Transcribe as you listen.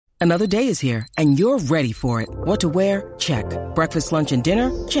Another day is here, and you're ready for it. What to wear? Check. Breakfast, lunch, and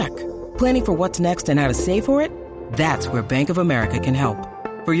dinner? Check. Planning for what's next and how to save for it? That's where Bank of America can help.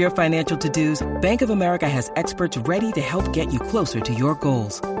 For your financial to-dos, Bank of America has experts ready to help get you closer to your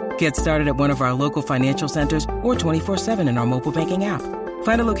goals. Get started at one of our local financial centers or 24/7 in our mobile banking app.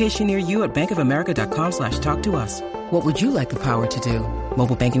 Find a location near you at bankofamerica.com/talktous. What would you like the power to do?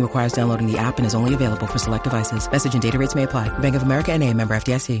 Mobile banking requires downloading the app and is only available for select devices. Message and data rates may apply. Bank of America N.A., member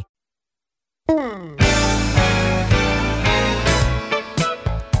FDIC.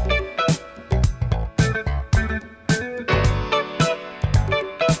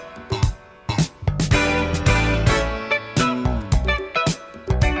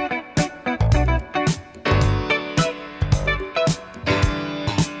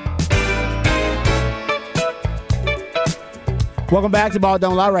 Welcome back to Ball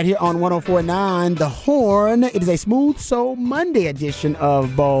Don't Lie right here on 104.9 The Horn. It is a Smooth Soul Monday edition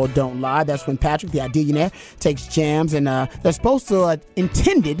of Ball Don't Lie. That's when Patrick, the Idillionaire, takes jams, and they're supposed to,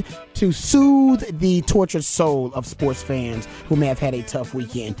 intended to soothe the tortured soul of sports fans who may have had a tough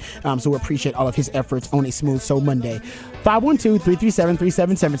weekend. So we appreciate all of his efforts on a Smooth Soul Monday.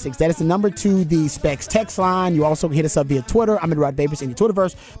 512-337-3776. That is the number to the Specs text line. You also can hit us up via Twitter. I'm at Rod Davis in the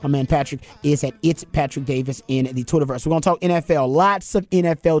Twitterverse. My man Patrick is at It's Patrick Davis in the Twitterverse. We're going to talk NFL. Lots of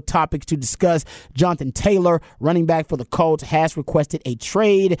NFL topics to discuss. Jonathan Taylor, running back for the Colts, has requested a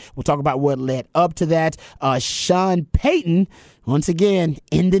trade. We'll talk about what led up to that. Sean Payton, once again,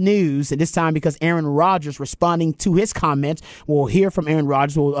 in the news, and this time because Aaron Rodgers responding to his comments. We'll hear from Aaron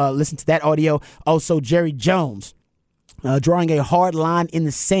Rodgers. We'll listen to that audio. Also, Jerry Jones. Drawing a hard line in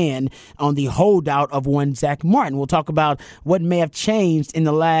the sand on the holdout of one Zach Martin. We'll talk about what may have changed in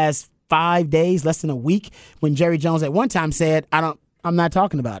the last 5 days, less than a week, when Jerry Jones at one time said, I'm not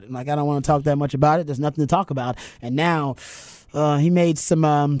talking about it. Like, I don't want to talk that much about it. There's nothing to talk about. And now he made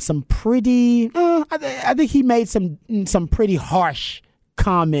some pretty, I think he made some pretty harsh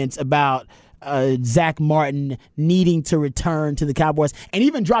comments about Zach Martin needing to return to the Cowboys, and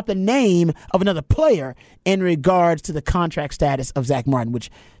even dropped the name of another player in regards to the contract status of Zach Martin,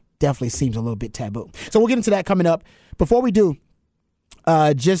 which definitely seems a little bit taboo. So we'll get into that coming up. Before we do,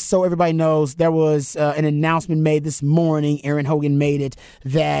 just so everybody knows, there was an announcement made this morning. Aaron Hogan made it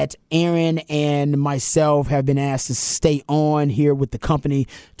that Aaron and myself have been asked to stay on here with the company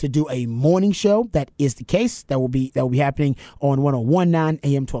to do a morning show. That is the case. That will be happening on 101.9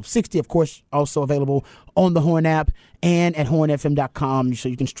 AM 1260. Of course, also available on the Horn app and at hornfm.com, so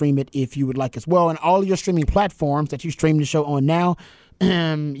you can stream it if you would like as well. And all of your streaming platforms that you stream the show on now,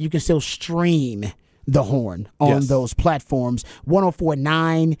 you can still stream The Horn on those platforms.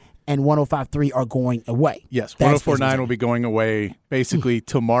 104.9 and 105.3 are going away. Yes, 104.9 will be going away basically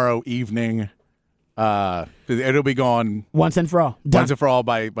tomorrow evening. It'll be gone once and for all. Done. Once and for all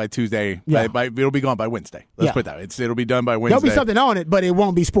by Tuesday. Yeah. It'll be gone by Wednesday. Let's put that. It'll be done by Wednesday. There'll be something on it, but it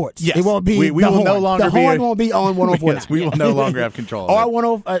won't be sports. Yes. It won't be we will Horn. no longer the Horn won't be on 104.9. Yes, we will no longer have control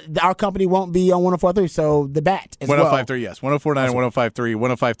of it. Our company won't be on 104.3, so the bat as 105.3, yes. 104.9 and 105.3.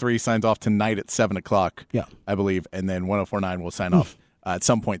 105.3 signs off tonight at 7 o'clock, I believe, and then 104.9 will sign off at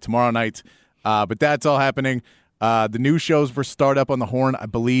some point tomorrow night. But that's all happening. The new shows will start up on the Horn, I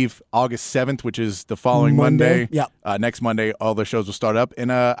believe, August 7th, which is the following Monday. Next Monday, all the shows will start up.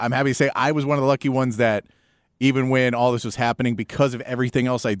 And I'm happy to say I was one of the lucky ones that even when all this was happening, because of everything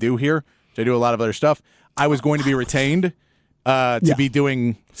else I do here, which I do a lot of other stuff, I was going to be retained to be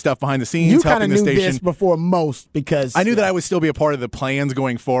doing stuff behind the scenes, you helping the station. You knew this before most because I knew that I would still be a part of the plans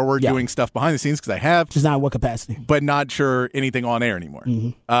going forward, doing stuff behind the scenes because I have. Just not in what capacity. But not sure anything on air anymore.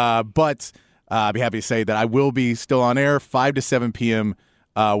 But I'll be happy to say that I will be still on air 5 to 7 p.m.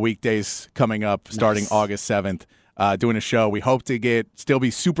 Weekdays coming up starting August 7th, doing a show. We hope to still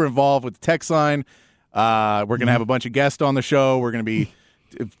be super involved with the text line. We're going to have a bunch of guests on the show. We're going to be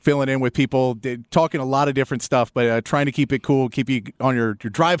filling in with people, talking a lot of different stuff, but trying to keep it cool, keep you on your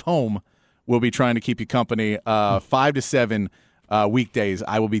drive home. We'll be trying to keep you company 5 to 7 weekdays.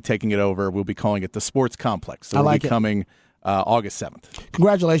 I will be taking it over. We'll be calling it the Sports Complex. So it'll be coming August 7th.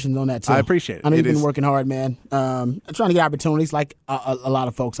 Congratulations on that, too. I appreciate it. I know you've been working hard, man. Trying to get opportunities like a lot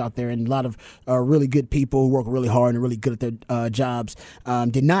of folks out there, and a lot of really good people who work really hard and really good at their jobs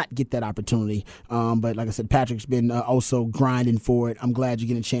did not get that opportunity. But like I said, Patrick's been also grinding for it. I'm glad you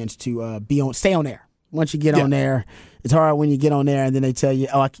get a chance to stay on air. Once you get on there, it's hard when you get on there and then they tell you,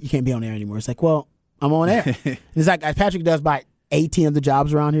 you can't be on air anymore. It's like, well, I'm on air. It's like Patrick does by 18 of the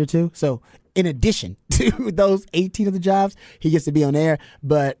jobs around here, too. So in addition to those 18 of the jobs, he gets to be on air.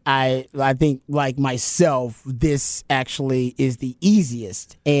 But I think, like myself, this actually is the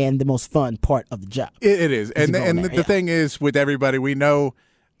easiest and the most fun part of the job. It is. And the thing is, with everybody, we know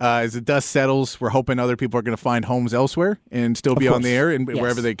as the dust settles, we're hoping other people are going to find homes elsewhere and still be on the air and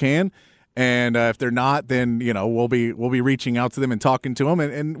wherever they can. And if they're not, then we'll be reaching out to them and talking to them,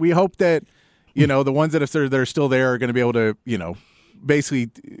 and we hope that the ones that are still there are going to be able to basically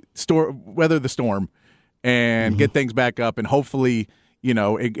weather the storm and get things back up, and hopefully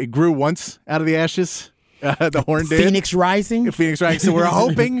it grew once out of the ashes. The Horn did. Phoenix Rising. So we're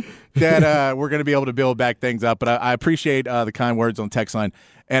hoping that we're going to be able to build back things up. But I appreciate the kind words on text line,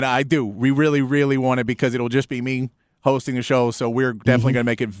 and I do. We really, really want it because it'll just be me hosting the show. So we're definitely going to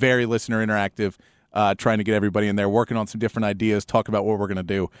make it very listener interactive, trying to get everybody in there, working on some different ideas, talk about what we're going to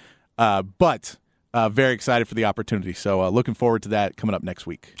do. But very excited for the opportunity. So looking forward to that coming up next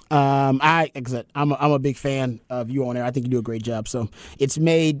week. I'm a big fan of you on there. I think you do a great job. So it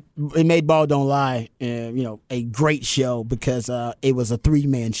made Ball Don't Lie, a great show because it was a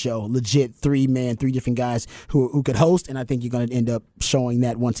 3-man show, legit 3-man, 3 different guys who could host, and I think you're going to end up showing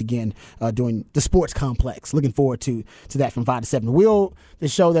that once again during the Sports Complex. Looking forward to that from 5 to 7. The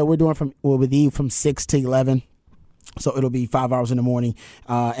show that we're doing with Eve from 6 to 11. So it'll be 5 hours in the morning,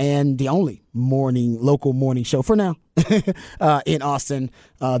 and the only local morning show for now in Austin.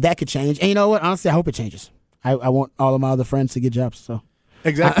 That could change. And you know what? Honestly, I hope it changes. I want all of my other friends to get jobs. So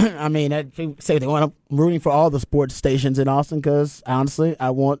exactly. I mean, say what they want. I'm rooting for all the sports stations in Austin because honestly, I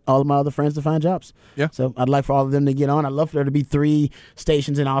want all of my other friends to find jobs. Yeah. So I'd like for all of them to get on. I'd love for there to be 3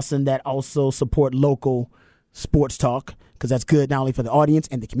 stations in Austin that also support local sports talk because that's good not only for the audience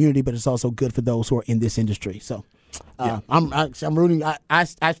and the community, but it's also good for those who are in this industry. So. I'm rooting. I'm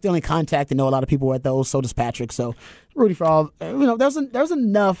still in contact and know a lot of people at those. So does Patrick. So rooting for all. There's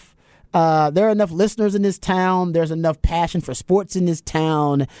enough. There are enough listeners in this town. There's enough passion for sports in this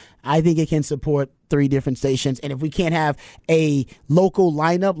town. I think it can support 3 different stations. And if we can't have a local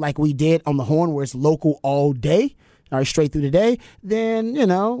lineup like we did on the Horn, where it's local all day, or straight through the day, then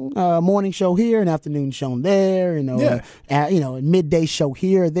morning show here, an afternoon show there, a midday show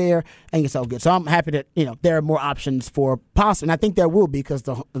here or there. I think it's all good. So I'm happy that there are more options for possible, and I think there will be because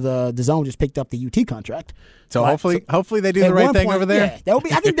the Zone just picked up the UT contract. So hopefully they do the right thing over there. Yeah, that will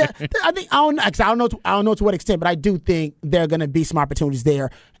be. I don't know to what extent, but I do think there are going to be some opportunities there.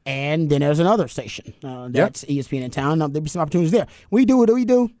 And then there's another station that's ESPN in town. There'll be some opportunities there. We do what we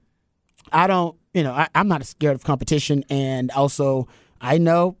do. I don't. I'm not scared of competition, and also I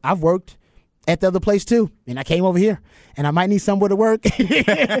know I've worked at the other place too, and I came over here, and I might need somewhere to work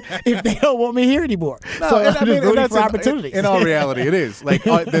if they don't want me here anymore. So I'm rooting for opportunities. In all reality, it is like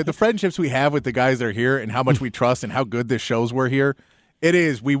the friendships we have with the guys that are here, and how much we trust, and how good the shows were here. It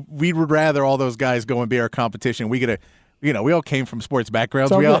is. We would rather all those guys go and be our competition. We get a. We all came from sports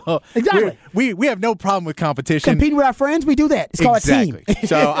backgrounds. Exactly. We have no problem with competition. Competing with our friends, we do that. It's called a team.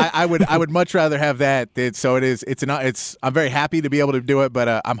 So I would much rather have that. I'm very happy to be able to do it,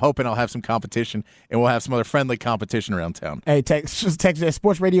 but I'm hoping I'll have some competition, and we'll have some other friendly competition around town. Hey, text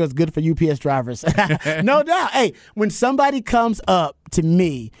sports radio is good for UPS drivers, no doubt. Hey, when somebody comes up to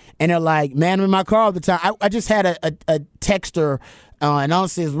me and they're like, "Man, I'm in my car all the time." I just had a texter. And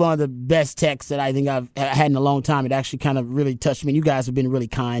honestly, it's one of the best texts that I think I've had in a long time. It actually kind of really touched me. And you guys have been really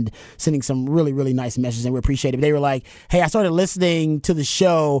kind, sending some really, really nice messages, and we appreciate it. They were like, hey, I started listening to the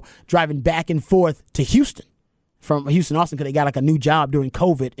show driving back and forth to Houston, from Houston, Austin, because they got like a new job during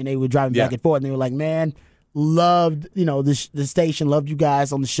COVID, and they were driving back and forth. And they were like, man, loved, the station, loved you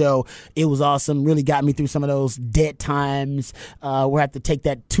guys on the show. It was awesome. Really got me through some of those dead times where I had to take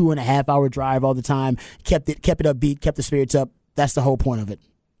that 2.5-hour drive all the time. Kept it upbeat, kept the spirits up. That's the whole point of it.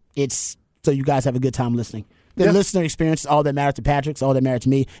 It's so you guys have a good time listening. The listener experience is all that matters to Patrick. It's all that matters to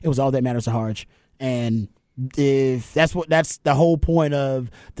me. It was all that matters to Harge. And if that's the whole point of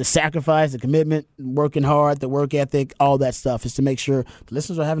the sacrifice, the commitment, working hard, the work ethic, all that stuff is to make sure the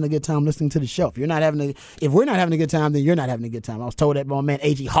listeners are having a good time listening to the show. If we're not having a good time, then you're not having a good time. I was told that by my man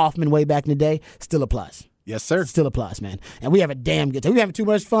A.G. Hoffman way back in the day. Still applies. Yes, sir. Still applies, man. And we have a damn good time. We're having too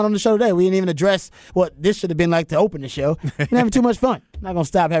much fun on the show today. We didn't even address what this should have been like to open the show. We're having too much fun. I'm not going to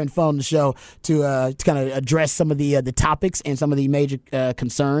stop having fun on the show to kind of address some of the topics and some of the major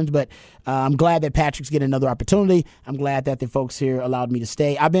concerns. But I'm glad that Patrick's getting another opportunity. I'm glad that the folks here allowed me to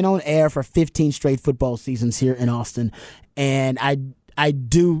stay. I've been on air for 15 straight football seasons here in Austin. And I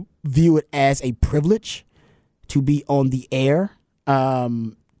do view it as a privilege to be on the air.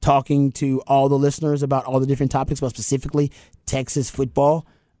 Talking to all the listeners about all the different topics, but specifically Texas football.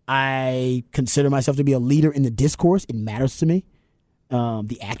 I consider myself to be a leader in the discourse. It matters to me.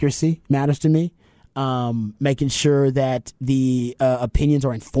 The accuracy matters to me. Making sure that the opinions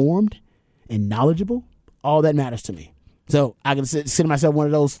are informed and knowledgeable, all that matters to me. So I consider myself one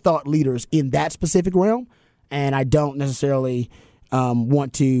of those thought leaders in that specific realm, and I don't necessarily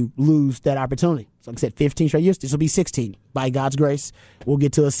want to lose that opportunity. So like I said, 15 straight years. This will be 16. By God's grace, we'll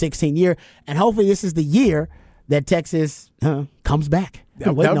get to a 16 year. And hopefully this is the year that Texas comes back.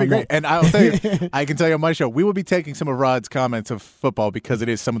 That would be great. And I'll tell you, I can tell you on my show, we will be taking some of Rod's comments of football because it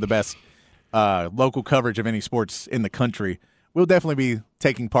is some of the best local coverage of any sports in the country. We'll definitely be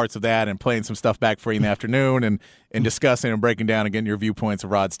taking parts of that and playing some stuff back for you in the afternoon and discussing and breaking down and getting your viewpoints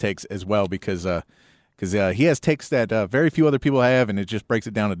of Rod's takes as well because he has takes that very few other people have, and it just breaks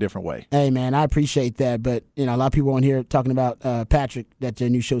it down a different way. Hey, man, I appreciate that. But, a lot of people on here talking about Patrick, that their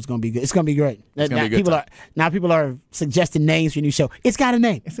new show is going to be good. It's going to be great. It's going to be good. People are suggesting names for your new show. It's got a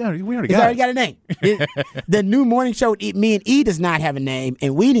name. We already got a name. The new morning show, me and E does not have a name,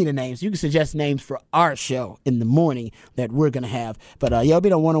 and we need a name. So you can suggest names for our show in the morning that we're going to have. But you'll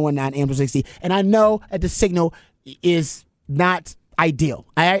be on 101.9 AM 60. And I know that the signal is not ideal.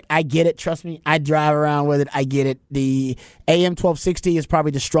 I get it. Trust me. I drive around with it. I get it. The AM 1260 is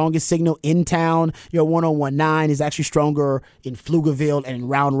probably the strongest signal in town. Your 101.9 is actually stronger in Pflugerville and in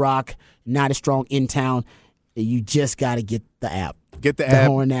Round Rock. Not as strong in town. You just got to get the app. Get the app.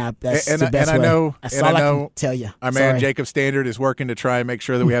 Horn app. That's the best way. That's all I can tell you. Our man Jacob Standard is working to try and make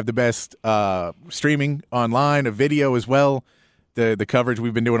sure that we have the best streaming online, a video as well. The coverage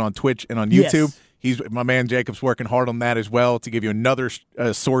we've been doing on Twitch and on YouTube. Yes. My man Jacob's working hard on that as well to give you another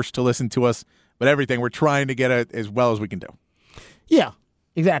source to listen to us. But everything, we're trying to get it as well as we can do. Yeah,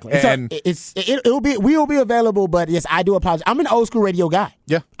 exactly. And we'll be available, but yes, I do apologize. I'm an old school radio guy.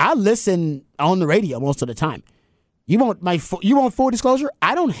 Yeah. I listen on the radio most of the time. You want full disclosure?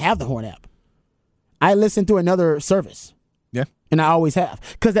 I don't have the Horn app. I listen through another service. Yeah. And I always have.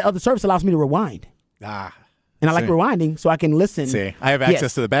 Because the other service allows me to rewind. And I like rewinding, so I can listen. See, I have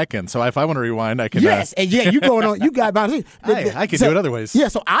access to the back end, so if I want to rewind, I can. Yes, and you going on. You got about it. I can do it other ways. Yeah,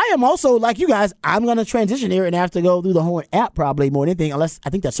 so I am also like you guys. I'm going to transition here and have to go through the Horn app probably more than anything, unless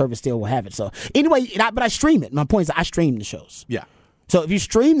I think that service still will have it. So anyway, but I stream it. My point is, I stream the shows. Yeah. So if you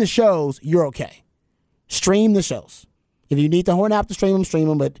stream the shows, you're okay. Stream the shows. If you need the Horn app to stream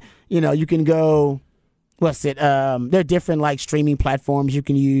them. But you can go. What's it? There are different streaming platforms you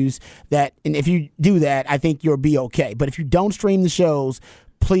can use that, and if you do that, I think you'll be okay. But if you don't stream the shows,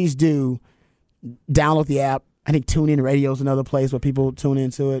 please do download the app. I think TuneIn Radio is another place where people tune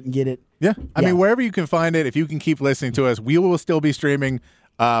into it and get it. Yeah, I mean wherever you can find it, if you can keep listening to us, we will still be streaming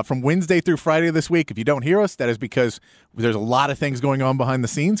from Wednesday through Friday this week. If you don't hear us, that is because there's a lot of things going on behind the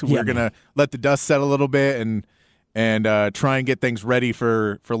scenes. We're gonna let the dust settle a little bit and try and get things ready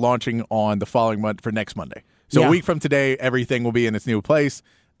for launching on the following month for next Monday. So a week from today, everything will be in its new place.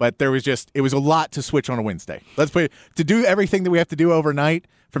 But it was a lot to switch on a Wednesday. To do everything that we have to do overnight,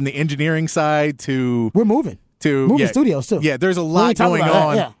 from the engineering side to we're moving studios too. Yeah, there's a lot going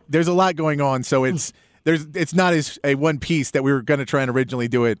on. Yeah. There's a lot going on. So it's not as a one piece that we were going to try and originally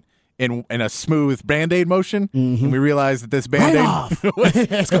do it in a smooth Band-Aid motion, and we realized that this Band-Aid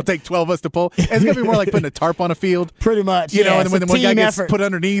it's going to take 12 of us to pull. And it's going to be more like putting a tarp on a field. Pretty much, and when one guy gets put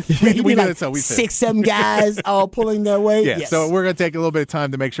underneath, we do that. So we 6-7 guys all pulling their weight. Yeah, so we're going to take a little bit of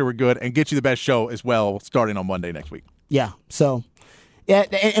time to make sure we're good and get you the best show as well, starting on Monday next week. Yeah, so... Yeah,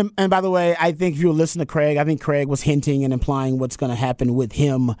 and by the way, I think if you listen to Craig, I think Craig was hinting and implying what's going to happen with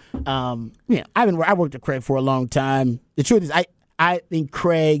him. I worked with Craig for a long time. The truth is, I think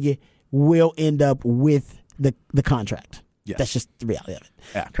Craig will end up with the contract. Yes. That's just the reality of it.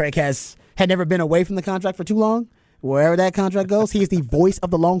 Yeah. Craig had never been away from the contract for too long. Wherever that contract goes, he is the voice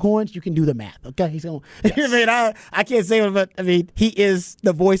of the Longhorns. You can do the math, okay? He's going. Yes. I can't say it, but he is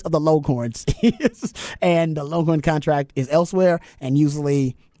the voice of the Longhorns, and the Longhorn contract is elsewhere. And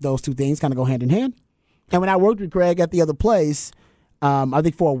usually those two things kind of go hand in hand. And when I worked with Craig at the other place, I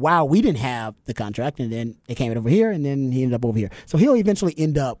think for a while we didn't have the contract, and then it came over here, and then he ended up over here. So he'll eventually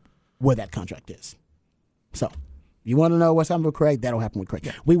end up where that contract is. So you want to know what's happening with Craig? That'll happen with Craig.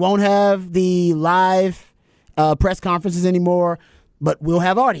 Yeah. We won't have the live press conferences anymore, but we'll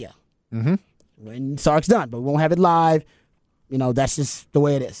have audio when Sark's done, but we won't have it live. That's just the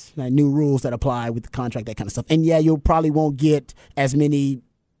way it is. New rules that apply with the contract, that kind of stuff. And you probably won't get as many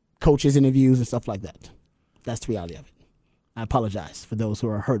coaches interviews and stuff like that. That's the reality of it. I apologize for those who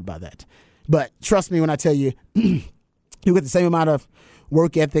are hurt by that. But trust me when I tell you, you'll get the same amount of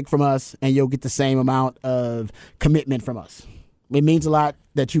work ethic from us, and you'll get the same amount of commitment from us. It means a lot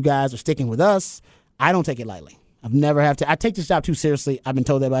that you guys are sticking with us. I don't take it lightly. I've never have to. I take this job too seriously. I've been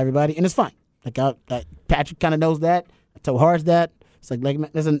told that by everybody, and it's fine. Patrick kind of knows that. I told Harsh that. It's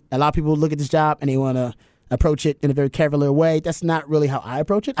listen, a lot of people look at this job and they want to approach it in a very cavalier way. That's not really how I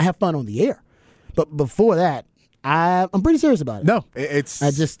approach it. I have fun on the air. But before that, I'm pretty serious about it. No, it's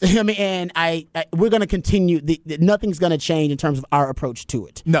we're going to continue. Nothing's going to change in terms of our approach to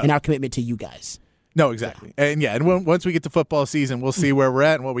it and our commitment to you guys. No, exactly. And once we get to football season, we'll see where we're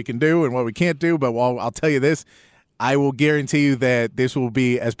at and what we can do and what we can't do. But I'll tell you this, I will guarantee you that this will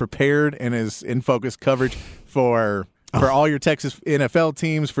be as prepared and as in focus coverage for all your Texas NFL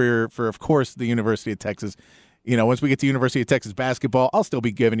teams, for of course the University of Texas. Once we get to University of Texas basketball, I'll still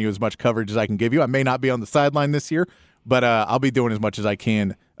be giving you as much coverage as I can give you. I may not be on the sideline this year, but I'll be doing as much as I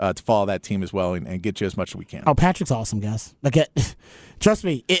can to follow that team as well and get you as much as we can. Oh, Patrick's awesome, guys. Trust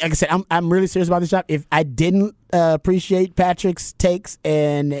me. Like I said, I'm really serious about this job. If I didn't appreciate Patrick's takes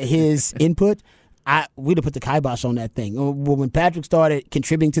and his input, we'd have put the kibosh on that thing. When Patrick started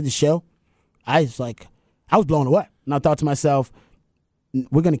contributing to the show, I was blown away. And I thought to myself,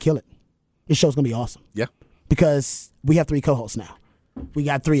 we're going to kill it. This show's going to be awesome. Yeah. Because we have 3 co-hosts now. We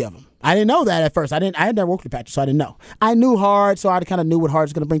got 3 of them. I didn't know that at first. I had never worked with Patrick, so I didn't know. I knew Hard, so I kind of knew what Hard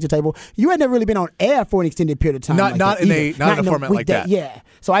was going to bring to the table. You had never really been on air for an extended period of time. Not in a format like that. Yeah.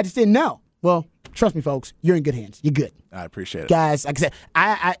 So I just didn't know. Well, trust me, folks, you're in good hands. You're good. I appreciate it. Guys, like I said,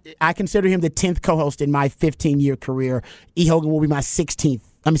 I consider him the 10th co-host in my 15-year career. E. Hogan will be my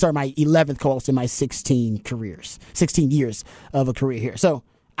 11th co-host in my 16 years of a career here. So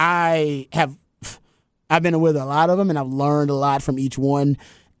I've been with a lot of them, and I've learned a lot from each one.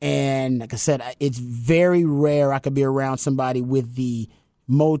 And like I said, it's very rare I could be around somebody with the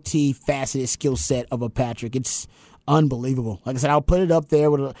multifaceted skill set of a Patrick. It's unbelievable. Like I said, I'll put it up there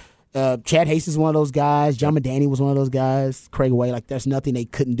with Chad Hastings is one of those guys. John Madani was one of those guys. Craig Way. There's nothing they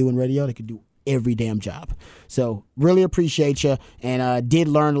couldn't do in radio. They could do every damn job. So really appreciate you, and did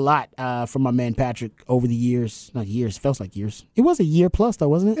learn a lot from my man Patrick over the years. Not years, feels like years. It was a year plus though,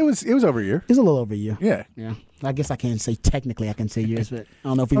 wasn't it? It was over a year. It was a little over a year. Yeah. I guess I can't say technically I can say years, but I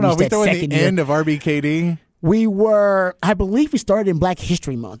don't know if we reached that second in the year. End of RBKD. I believe we started in Black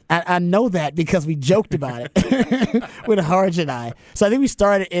History Month. I know that because we joked about it with Harge and I. So I think we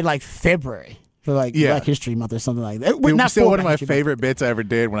started in February. For Black History Month or something like that. One of my favorite bits I ever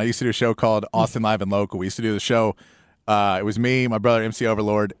did when I used to do a show called Austin Live and Local. We used to do the show. It was me, my brother, MC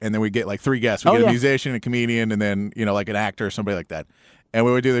Overlord, and then we get 3 guests. We get a musician, a comedian, and then an actor or somebody like that. And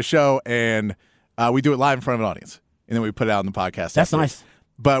we would do the show, and we do it live in front of an audience, and then we put it out on the podcast. That's nice.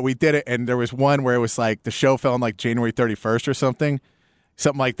 But we did it, and there was one where it was the show fell on January 31st or something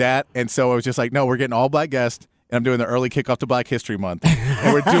like that. And so it was just no, we're getting all black guests. And I'm doing the early kickoff to Black History Month.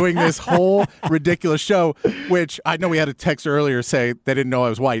 And we're doing this whole ridiculous show, which I know we had a text earlier say they didn't know I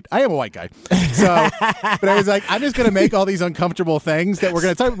was white. I am a white guy. So, but I was I'm just going to make all these uncomfortable things that we're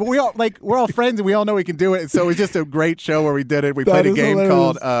going to talk about. But we're all friends and we all know we can do it. And so it was just a great show where we did it. We played a game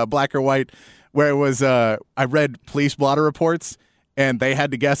called Black or White, where it was, I read police blotter reports. And they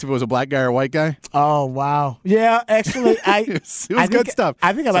had to guess if it was a black guy or a white guy. Oh, wow. Yeah, actually, it was good stuff.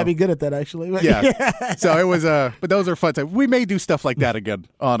 I think I might be good at that, actually. Yeah. So it was, but those are fun times. We may do stuff like that again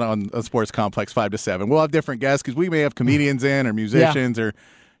on a Sports Complex 5 to 7. We'll have different guests because we may have comedians in or musicians or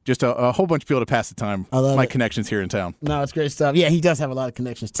just a whole bunch of people to pass the time. I love my connections here in town. No, it's great stuff. Yeah, he does have a lot of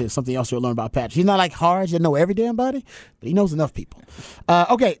connections, too. Something else you'll learn about Patrick. He's not like Hard, you know every damn body, but he knows enough people.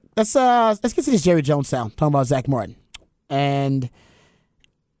 Okay, let's get to this Jerry Jones sound, talking about Zach Martin. And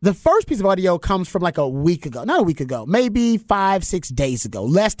the first piece of audio comes from a week ago. Not a week ago, maybe 5-6 days ago,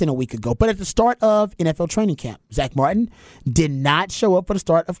 less than a week ago. But at the start of NFL training camp, Zach Martin did not show up for the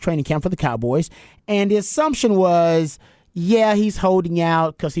start of training camp for the Cowboys. And the assumption was, he's holding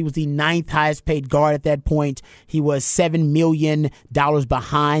out because he was the 9th highest paid guard at that point. He was $7 million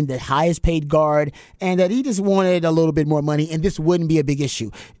behind the highest paid guard, and that he just wanted a little bit more money, and this wouldn't be a big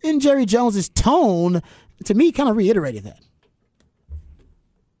issue. And Jerry Jones's tone, to me, kind of reiterated that.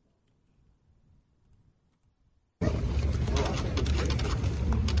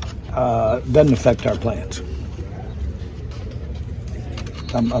 Doesn't affect our plans.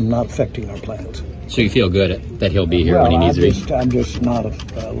 I'm not affecting our plans. So you feel good that he'll be here when he needs to be? I'm just not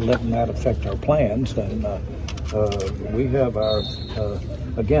letting that affect our plans. And we have our,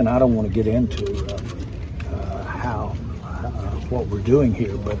 again, I don't want to get into what we're doing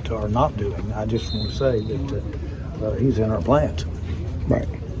here, but are not doing. I just want to say that he's in our plans. Right.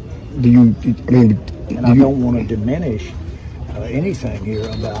 I don't want to diminish anything here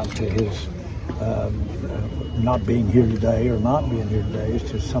about his not being here today or not being here today. It's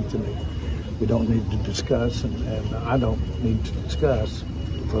just something that we don't need to discuss, and I don't need to discuss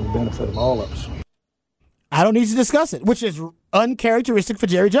for the benefit of all of us. I don't need to discuss it, which is uncharacteristic for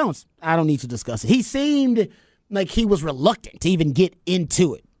Jerry Jones. I don't need to discuss it. He seemed like he was reluctant to even get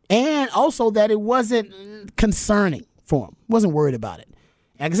into it, and also that it wasn't concerning for him. Wasn't worried about it.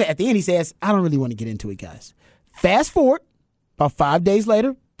 Like I said, at the end he says, I don't really want to get into it, guys. Fast forward about 5 days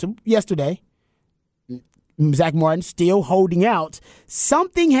later to yesterday, Zach Martin still holding out.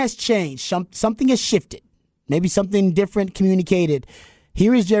 Something has changed. Something has shifted. Maybe something different communicated.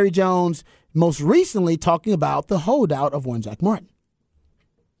 Here is Jerry Jones most recently talking about the holdout of one Zach Martin.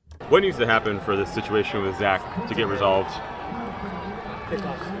 What needs to happen for this situation with Zach to get resolved?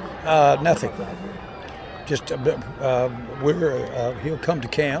 Nothing. Just he'll come to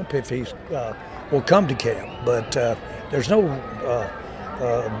camp if he's will come to camp, but there's no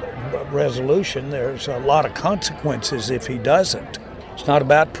resolution. There's a lot of consequences if he doesn't. It's not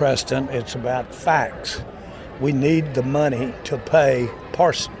about Preston. It's about facts. We need the money to pay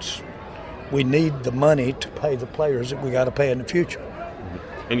Parsons. We need the money to pay the players that we got to pay in the future.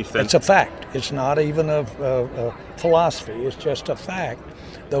 Any sense? It's a fact. It's not even a philosophy. It's just a fact.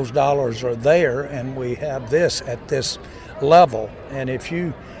 Those dollars are there, and we have this at this level. And if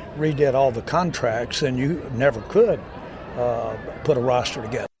you redid all the contracts, then you never could put a roster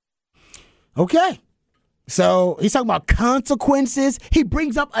together. Okay. So he's talking about consequences. He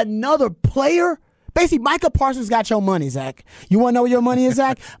brings up another player. Basically, Micah Parsons got your money, Zach. You want to know where your money is,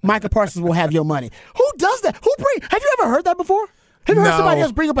 Zach? Micah Parsons will have your money. Who does that? Have you ever heard that before? Have you heard somebody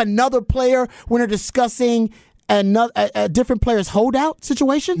else bring up another player when they're discussing a different player's holdout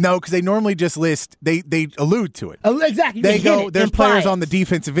situation? No, because they normally just list, they allude to it. Exactly. They go, there's players on the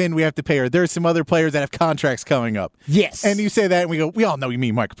defensive end we have to pay, or there's some other players that have contracts coming up. Yes. And you say that, and we go, we all know you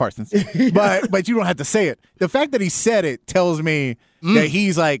mean Micah Parsons. but you don't have to say it. The fact that he said it tells me that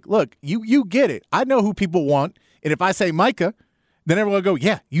he's like, look, you get it. I know who people want, and if I say Micah, then everyone will go,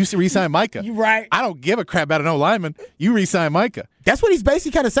 yeah, you re-sign Micah. You're right. I don't give a crap about an O-lineman. You re-sign Micah. That's what he's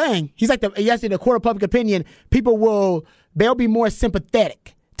basically kind of saying. He's like, yes, in the court of public opinion, they'll be more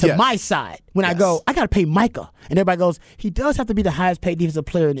sympathetic to my side when I go, I got to pay Micah. And everybody goes, he does have to be the highest paid defensive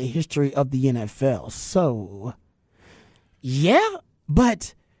player in the history of the NFL. So, yeah,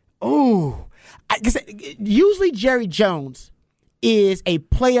 but, I guess usually Jerry Jones is a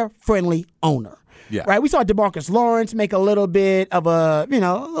player-friendly owner. Yeah. Right. We saw DeMarcus Lawrence make a little bit of a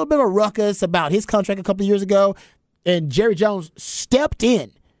ruckus about his contract a couple of years ago, and Jerry Jones stepped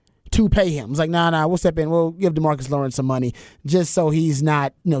in to pay him. It was like, nah, we'll step in. We'll give DeMarcus Lawrence some money just so he's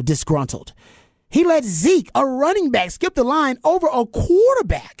not, disgruntled. He let Zeke, a running back, skip the line over a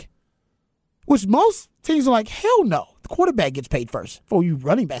quarterback, which most teams are like, hell no. The quarterback gets paid first before you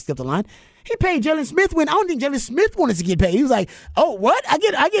running back skip the line. He paid Jalen Smith when I don't think Jalen Smith wanted to get paid. He was like, oh, what? I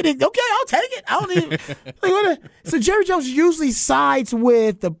get it. Okay, I'll take it. I don't even. What? So Jerry Jones usually sides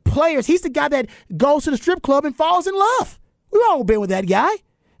with the players. He's the guy that goes to the strip club and falls in love. We've all been with that guy.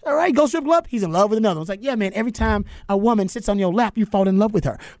 All right, goes to the strip club, he's in love with another one. It's like, yeah, man, every time a woman sits on your lap, you fall in love with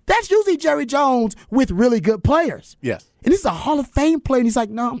her. That's usually Jerry Jones with really good players. Yes. And this is a Hall of Fame player, and he's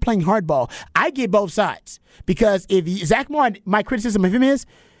like, no, I'm playing hardball. I get both sides. Because if Zach Martin, my criticism of him is,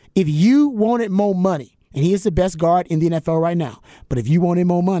 if you wanted more money, and he is the best guard in the NFL right now, but if you wanted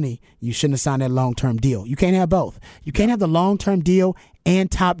more money, you shouldn't have signed that long-term deal. You can't have both. You can't have the long-term deal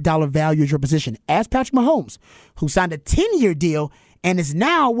and top dollar value as your position. Ask Patrick Mahomes, who signed a 10-year deal and is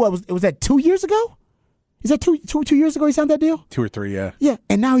now, was that 2 years ago? Is that two years ago he signed that deal? 2 or 3, yeah. Yeah,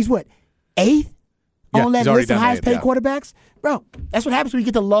 and now he's what, 8th on that list of highest-paid yeah. quarterbacks? Bro, that's what happens when you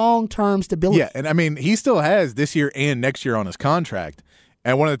get the long-term stability. Yeah, and I mean, he still has this year and next year on his contract.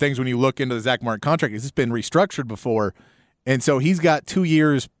 And one of the things when you look into the Zach Martin contract is it's been restructured before. And so he's got 2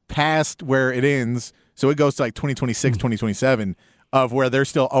 years past where it ends. So it goes to like 2026, 2027 of where they're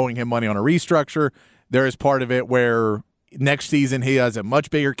still owing him money on a restructure. There is part of it where next season he has a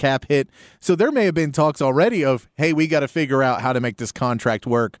much bigger cap hit. So there may have been talks already of, hey, we got to figure out how to make this contract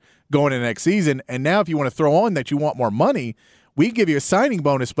work going into next season. And now if you want to throw on that you want more money, we give you a signing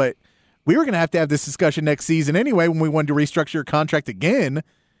bonus, but we were going to have this discussion next season anyway when we wanted to restructure your contract again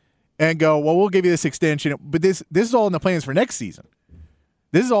and go, well, we'll give you this extension. But this is all in the plans for next season.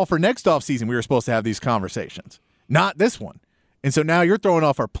 This is all for next offseason. We were supposed to have these conversations, not this one. And so now you're throwing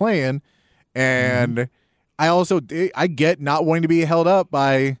off our plan. And I get not wanting to be held up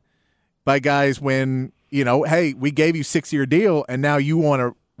by guys when, hey, we gave you 6-year deal and now you want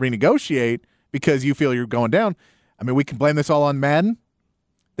to renegotiate because you feel you're going down. I mean, we can blame this all on Madden.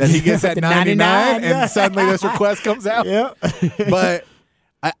 That he gets that 99 and suddenly this request comes out. Yeah. But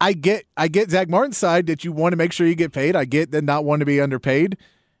I get Zach Martin's side that you want to make sure you get paid. I get that not want to be underpaid.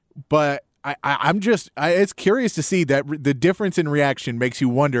 But I'm it's curious to see that the difference in reaction makes you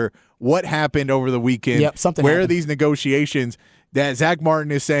wonder what happened over the weekend. Yep, something Where happened. Are these negotiations that Zach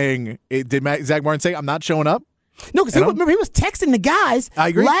Martin is saying? Did Zach Martin say, I'm not showing up? No, because remember he was texting the guys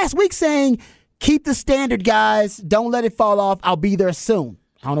last week saying, keep the standard, guys. Don't let it fall off. I'll be there soon.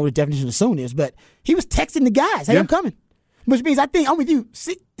 I don't know what the definition of soon is, but he was texting the guys, hey, I'm coming. Which means I think I'm with you.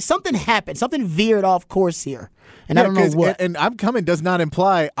 See, something happened. Something veered off course here. And I don't know what. And I'm coming does not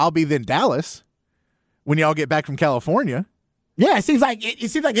imply I'll be in Dallas when y'all get back from California. Yeah, it seems like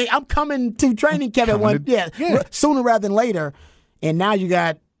hey, I'm coming to training camp sooner rather than later. And now you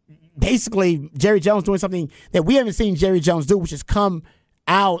got basically Jerry Jones doing something that we haven't seen Jerry Jones do, which is come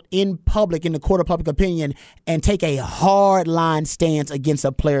out in public, in the court of public opinion, and take a hard line stance against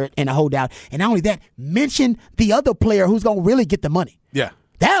a player and a holdout. And not only that, mention the other player who's going to really get the money. Yeah.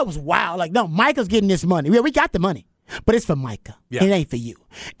 That was wild. Like, no, Micah's getting this money. Yeah, we got the money, but it's for Micah. Yeah. It ain't for you.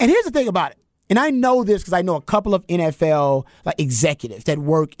 And here's the thing about it. And I know this because I know a couple of NFL executives that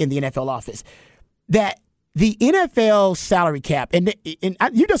work in the NFL office, that the NFL salary cap, and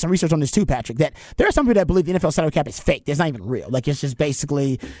you done some research on this too, Patrick, that there are some people that believe the NFL salary cap is fake. It's not even real. Like, it's just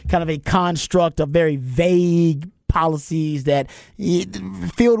basically kind of a construct of very vague policies that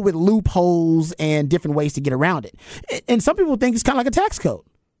filled with loopholes and different ways to get around it. And some people think it's kind of like a tax code,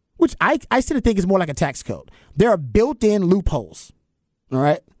 which I still think is more like a tax code. There are built-in loopholes, all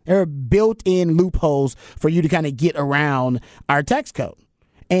right? There are built-in loopholes for you to kind of get around our tax code.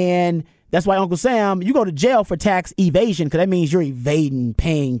 And that's why, Uncle Sam, you go to jail for tax evasion because that means you're evading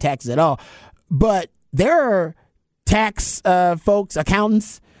paying taxes at all. But there are tax folks,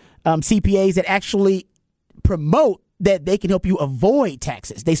 accountants, CPAs that actually promote that they can help you avoid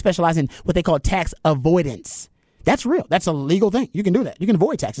taxes. They specialize in what they call tax avoidance. That's real. That's a legal thing. You can do that. You can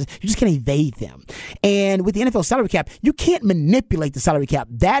avoid taxes. You just can't evade them. And with the NFL salary cap, you can't manipulate the salary cap.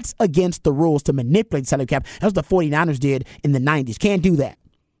 That's against the rules to manipulate the salary cap. That's what the 49ers did in the 90s. Can't do that.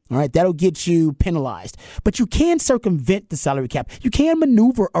 All right, that'll get you penalized. But you can circumvent the salary cap. You can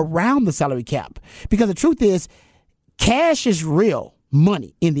maneuver around the salary cap. Because the truth is, cash is real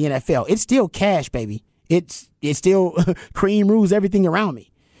money in the NFL. It's still cash, baby. It's still cream rules everything around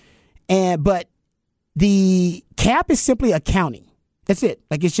me. But the cap is simply accounting. That's it.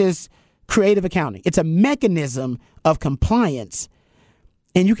 Like, it's just creative accounting. It's a mechanism of compliance.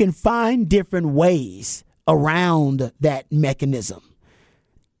 And you can find different ways around that mechanism.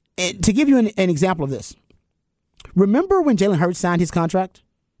 And to give you an example of this, remember when Jalen Hurts signed his contract?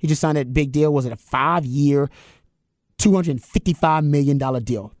 He just signed that big deal. Was it a 5-year, $255 million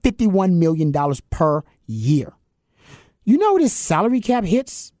deal? $51 million per year. You know what his salary cap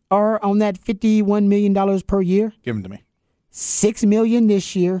hits are on that $51 million per year? Give them to me. $6 million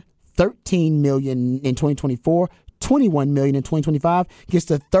this year, $13 million in 2024, $21 million in 2025, gets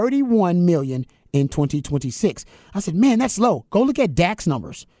to $31 million in 2026. I said, man, that's low. Go look at Dak's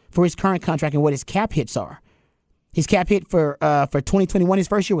numbers for his current contract and what his cap hits are. His cap hit for 2021, his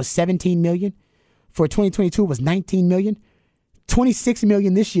first year was $17 million. For 2022, it was $19 million. $26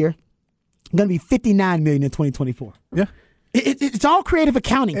 million this year. Going to be $59 million in 2024. Yeah. It's all creative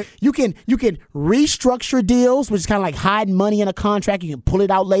accounting. You can restructure deals, which is kind of like hiding money in a contract. You can pull it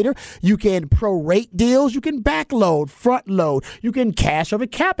out later. You can prorate deals. You can backload, front load. You can cash over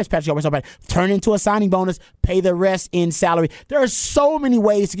cap, as Patrick always talks about. Turn into a signing bonus, pay the rest in salary. There are so many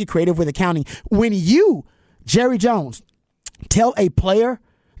ways to get creative with accounting. When you, Jerry Jones, tell a player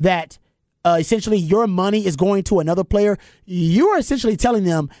that essentially your money is going to another player, you are essentially telling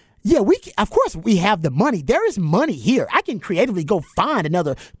them, yeah, of course we have the money. There is money here. I can creatively go find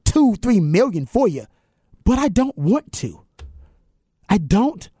another $2-3 million for you, but I don't want to. I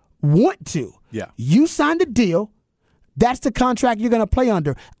don't want to. Yeah. You signed a deal. That's the contract you're going to play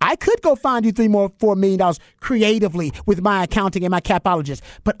under. I could go find you $4 million creatively with my accounting and my capologist,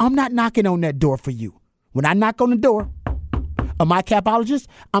 but I'm not knocking on that door for you. When I knock on the door of my capologist,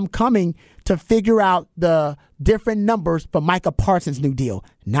 I'm coming to figure out the different numbers for Micah Parsons' new deal.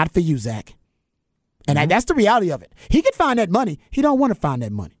 Not for you, Zach. And that's the reality of it. He could find that money. He don't want to find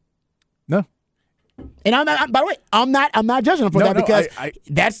that money. No. And by the way, I'm not judging him for that because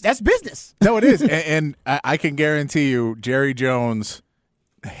that's business. No, it is. and I can guarantee you, Jerry Jones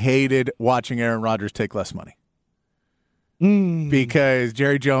hated watching Aaron Rodgers take less money. Because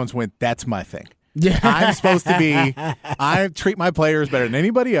Jerry Jones went, that's my thing. Yeah. I'm supposed to be, I treat my players better than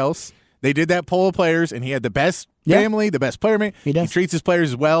anybody else. They did that poll of players, and he had the best family, the best player mate. He treats his players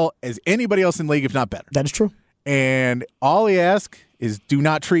as well as anybody else in the league, if not better. That is true. And all he asks is, do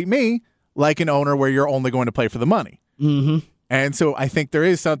not treat me like an owner where you're only going to play for the money. Mm-hmm. And so I think there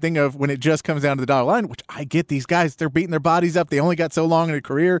is something of when it just comes down to the dollar line, which I get these guys, they're beating their bodies up. They only got so long in a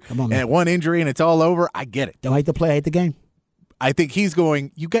career, and one injury, and it's all over. I get it. Don't hate the play, hate the game. I think he's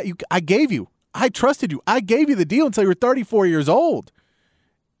going, I trusted you. I gave you the deal until you were 34 years old.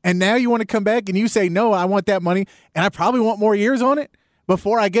 And now you want to come back and you say, no, I want that money, and I probably want more years on it,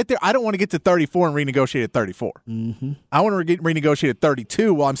 before I get there, I don't want to get to 34 and renegotiate at 34. Mm-hmm. I want to renegotiate at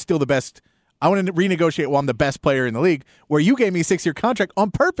 32 while I'm still the best. I want to renegotiate while I'm the best player in the league, where you gave me a 6-year contract on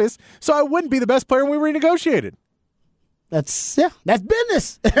purpose so I wouldn't be the best player when we renegotiated. That's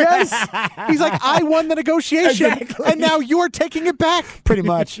business. Yes. He's like, I won the negotiation, Exactly. and now you're taking it back. Pretty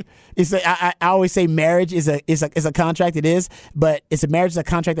much. I always say marriage is a contract. It is, but it's a marriage is a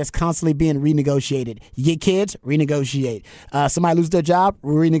contract that's constantly being renegotiated. You get kids, renegotiate. Somebody loses their job,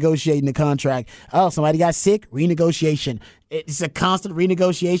 renegotiating the contract. Oh, somebody got sick, renegotiation. It's a constant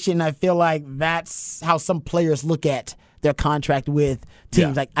renegotiation. And I feel like that's how some players look at their contract with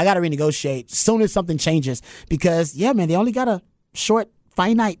teams. Yeah. Like, I got to renegotiate as soon as something changes because, yeah, man, they only got a short,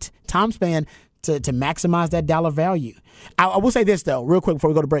 finite time span to maximize that dollar value. I will say this, though, real quick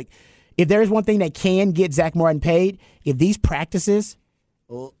before we go to break. If there is one thing that can get Zach Martin paid, if these practices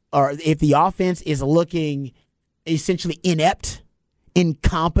or if the offense is looking essentially inept,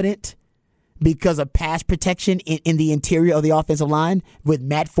 incompetent, because of pass protection in the interior of the offensive line with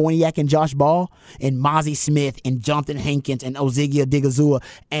Matt Forniak and Josh Ball and Mozzie Smith and Jonathan Hankins and Ozigia Digazua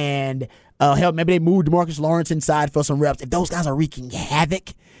and hell, maybe they moved DeMarcus Lawrence inside for some reps. If those guys are wreaking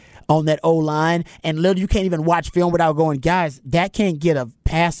havoc on that O-line and literally you can't even watch film without going, guys, that can't get a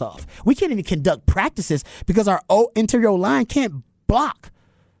pass off. We can't even conduct practices because our interior line can't block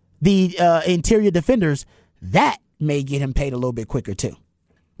the interior defenders. That may get him paid a little bit quicker too.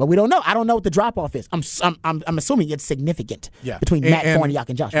 But we don't know. I don't know what the drop-off is. I'm assuming it's significant between Matt Forniak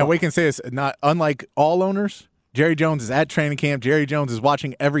and Josh Ball. And we can say it's not unlike all owners. Jerry Jones is at training camp. Jerry Jones is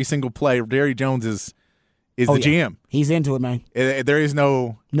watching every single play. Jerry Jones is the GM. He's into it, man. There is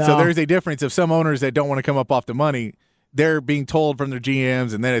no. So there is a difference of some owners that don't want to come up off the money. They're being told from their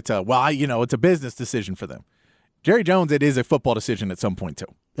GMs, and then it's it's a business decision for them. Jerry Jones, it is a football decision at some point too.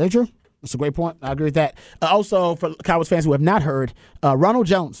 Very true. That's a great point. I agree with that. Also, for Cowboys fans who have not heard, Ronald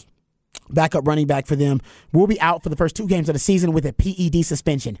Jones, backup running back for them, will be out for the first 2 games of the season with a PED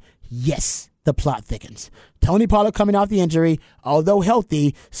suspension. Yes, the plot thickens. Tony Pollard coming off the injury, although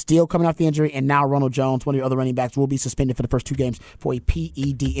healthy, still coming off the injury, and now Ronald Jones, one of the other running backs, will be suspended for the first 2 games for a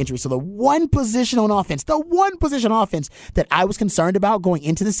PED injury. So the one position on offense that I was concerned about going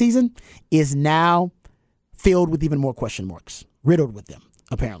into the season is now filled with even more question marks, riddled with them,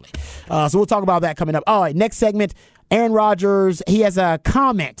 apparently. So we'll talk about that coming up. All right, next segment, Aaron Rodgers, he has a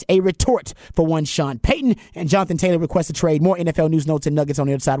comment, a retort for one Sean Payton, and Jonathan Taylor requests a trade. More NFL news, notes, and nuggets on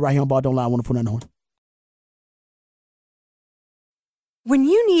the other side right here on Ball Don't Lie. 104.9. When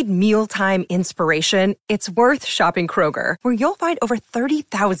you need mealtime inspiration, it's worth shopping Kroger, where you'll find over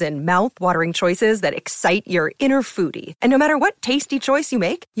 30,000 mouth-watering choices that excite your inner foodie. And no matter what tasty choice you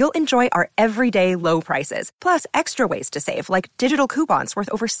make, you'll enjoy our everyday low prices, plus extra ways to save, like digital coupons worth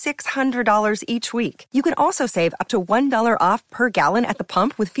over $600 each week. You can also save up to $1 off per gallon at the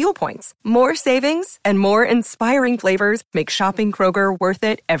pump with fuel points. More savings and more inspiring flavors make shopping Kroger worth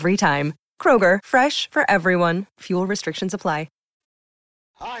it every time. Kroger, fresh for everyone. Fuel restrictions apply.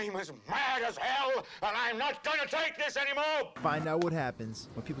 I'm as mad as hell, and I'm not gonna take this anymore! Find out what happens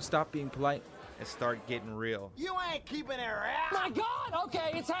when people stop being polite and start getting real. You ain't keeping it around! My God!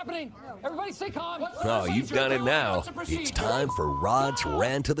 Okay, it's happening! Everybody stay calm! Oh, you've done it now. It's time for Rod's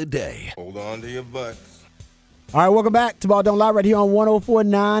Rant of the Day. Hold on to your butts. All right, welcome back to Ball Don't Lie right here on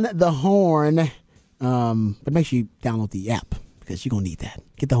 104.9 The Horn. But make sure you download the app because you're going to need that.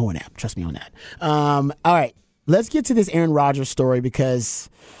 Get the Horn app. Trust me on that. All right. Let's get to this Aaron Rodgers story because,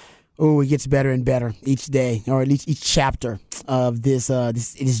 it gets better and better each day, or at least each chapter of this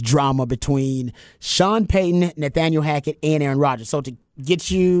drama between Sean Payton, Nathaniel Hackett, and Aaron Rodgers. So to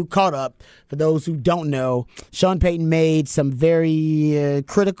get you caught up, for those who don't know, Sean Payton made some very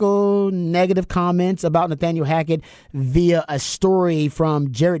critical, negative comments about Nathaniel Hackett via a story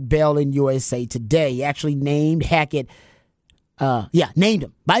from Jared Bell in USA Today. He actually named Hackett. Named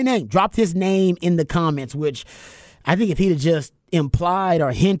him by name, dropped his name in the comments, which I think if he'd have just implied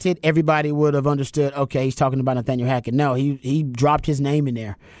or hinted, everybody would have understood, okay, he's talking about Nathaniel Hackett. No, he dropped his name in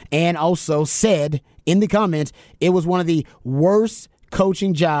there and also said in the comments it was one of the worst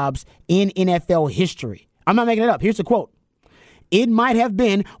coaching jobs in NFL history. I'm not making it up. Here's the quote. It might have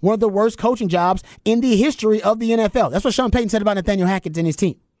been one of the worst coaching jobs in the history of the NFL. That's what Sean Payton said about Nathaniel Hackett and his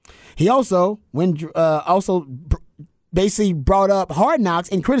team. He also, basically brought up Hard Knocks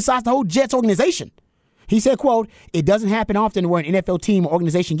and criticized the whole Jets organization. He said, quote, "It doesn't happen often where an NFL team or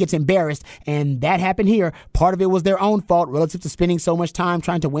organization gets embarrassed, and that happened here. Part of it was their own fault relative to spending so much time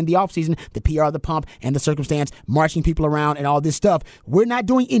trying to win the offseason, the PR, the pump, and the circumstance, marching people around and all this stuff. We're not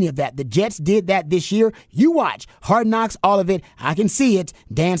doing any of that. The Jets did that this year. You watch. Hard Knocks, all of it. I can see it.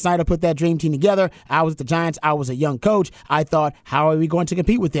 Dan Snyder put that dream team together. I was at the Giants. I was a young coach. I thought, how are we going to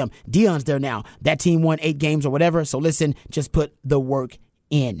compete with them? Deion's there now. That team won 8 games or whatever. So listen, just put the work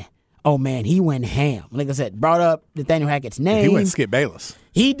in." Oh, man, he went ham. Like I said, brought up Nathaniel Hackett's name. He went Skip Bayless.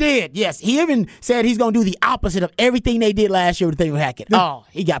 He did, yes. He even said he's going to do the opposite of everything they did last year with Nathaniel Hackett. Oh,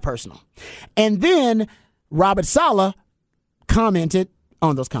 he got personal. And then Robert Saleh commented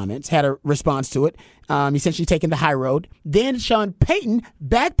on those comments, had a response to it, essentially taking the high road. Then Sean Payton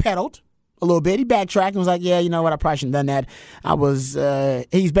backpedaled a little bit. He backtracked and was like, yeah, you know what, I probably shouldn't have done that.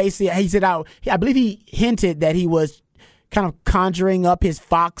 He said, I believe he hinted that he was kind of conjuring up his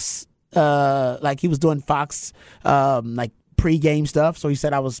Fox, like he was doing Fox, like pregame stuff. So he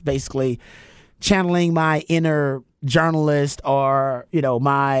said I was basically channeling my inner journalist, or, you know,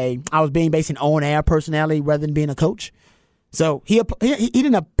 I was being based in on-air personality rather than being a coach. So he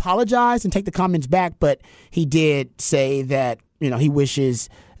didn't apologize and take the comments back, but he did say that, you know, he wishes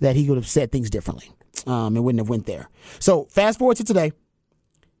that he would have said things differently. It wouldn't have went there. So fast forward to today,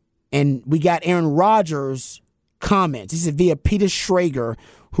 and we got Aaron Rodgers' comments. This is via Peter Schrager,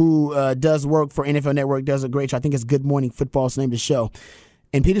 who does work for NFL Network, does a great show. I think it's Good Morning Football is the name of the show.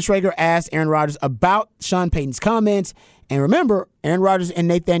 And Peter Schrager asked Aaron Rodgers about Sean Payton's comments. And remember, Aaron Rodgers and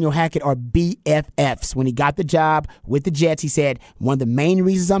Nathaniel Hackett are BFFs. When he got the job with the Jets, he said, one of the main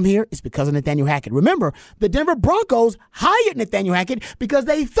reasons I'm here is because of Nathaniel Hackett. Remember, the Denver Broncos hired Nathaniel Hackett because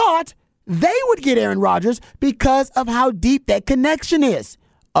they thought they would get Aaron Rodgers because of how deep that connection is.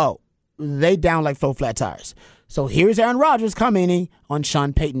 Oh, they down like 4 flat tires. So here's Aaron Rodgers commenting on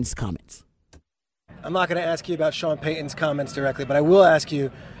Sean Payton's comments. I'm not going to ask you about Sean Payton's comments directly, but I will ask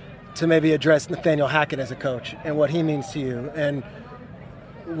you to maybe address Nathaniel Hackett as a coach and what he means to you and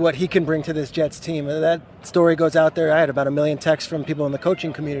what he can bring to this Jets team. That story goes out there. I had about 1 million texts from people in the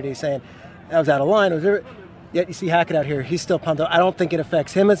coaching community saying that was out of line. Yet you see Hackett out here. He's still pumped up. I don't think it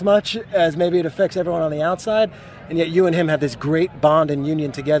affects him as much as maybe it affects everyone on the outside. And yet you and him have this great bond and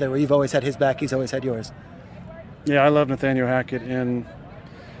union together where you've always had his back, he's always had yours. Yeah, I love Nathaniel Hackett, and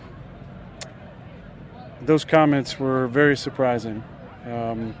those comments were very surprising.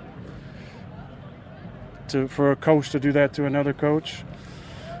 For a coach to do that to another coach.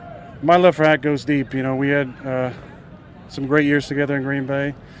 My love for Hack goes deep. You know, we had some great years together in Green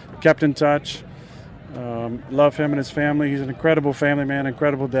Bay, kept in touch. Love him and his family. He's an incredible family man,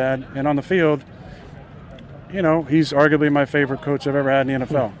 incredible dad. And on the field, you know, he's arguably my favorite coach I've ever had in the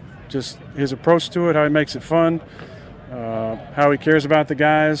NFL. Just his approach to it, how he makes it fun, how he cares about the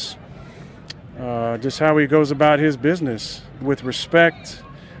guys, just how he goes about his business with respect,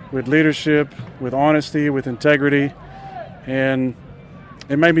 with leadership, with honesty, with integrity. And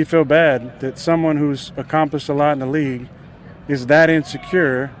it made me feel bad that someone who's accomplished a lot in the league is that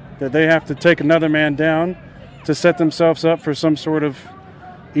insecure that they have to take another man down to set themselves up for some sort of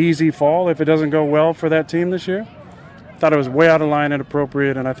easy fall if it doesn't go well for that team this year. I thought it was way out of line and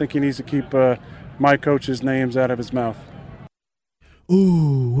inappropriate, and I think he needs to keep my coach's names out of his mouth.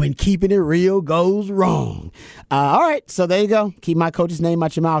 Ooh, when keeping it real goes wrong. All right, so there you go. Keep my coach's name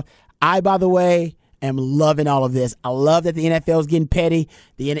out your mouth. I, by the way, am loving all of this. I love that the NFL is getting petty.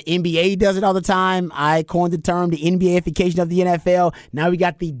 The NBA does it all the time. I coined the term the NBA-ification of the NFL. Now we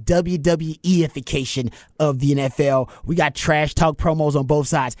got the WWE-ification of the NFL. We got trash talk promos on both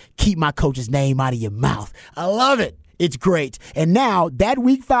sides. Keep my coach's name out of your mouth. I love it. It's great. And now that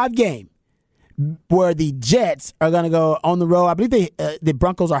Week 5 game where the Jets are going to go on the road. I believe the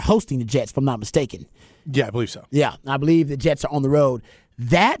Broncos are hosting the Jets, if I'm not mistaken. Yeah, I believe so. Yeah, I believe the Jets are on the road.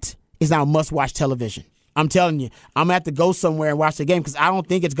 That is now must-watch television. I'm telling you, I'm going to have to go somewhere and watch the game because I don't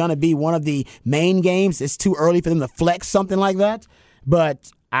think it's going to be one of the main games. It's too early for them to flex something like that.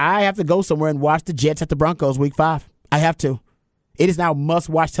 But I have to go somewhere and watch the Jets at the Broncos Week 5. I have to. It is now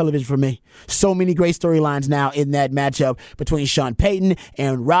must-watch television for me. So many great storylines now in that matchup between Sean Payton,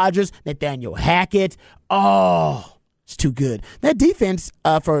 Aaron Rodgers, Nathaniel Hackett. Oh, it's too good. That defense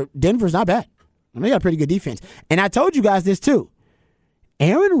for Denver is not bad. I mean, they got a pretty good defense. And I told you guys this too.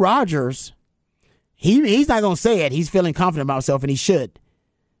 Aaron Rodgers, he's not going to say it. He's feeling confident about himself, and he should.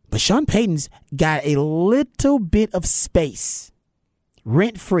 But Sean Payton's got a little bit of space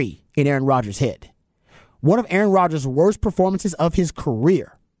rent-free in Aaron Rodgers' head. One of Aaron Rodgers' worst performances of his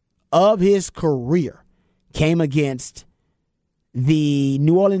career, came against the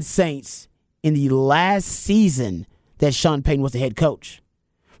New Orleans Saints in the last season that Sean Payton was the head coach.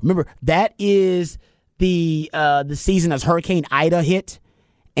 Remember, that is the season as Hurricane Ida hit,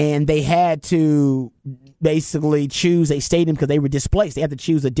 and they had to basically choose a stadium because they were displaced. They had to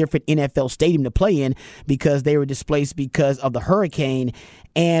choose a different NFL stadium to play in because they were displaced because of the hurricane.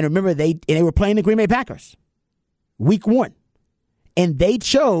 And remember, they were playing the Green Bay Packers week 1, and they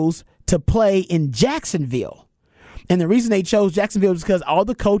chose to play in Jacksonville. And the reason they chose Jacksonville is because all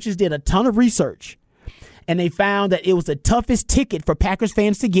the coaches did a ton of research, and they found that it was the toughest ticket for Packers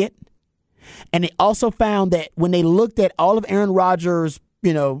fans to get. And they also found that when they looked at all of Aaron Rodgers'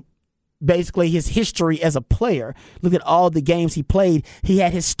 basically his history as a player, look at all the games he played, he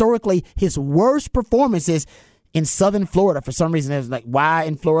had historically his worst performances in southern Florida. For some reason, it was like, why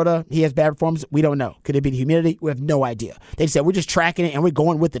in Florida he has bad performances? We don't know. Could it be the humidity? We have no idea. They said, we're just tracking it and we're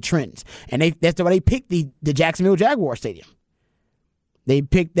going with the trends. And that's why they picked the Jacksonville Jaguar Stadium. They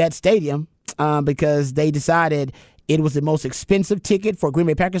picked that stadium because they decided it was the most expensive ticket for Green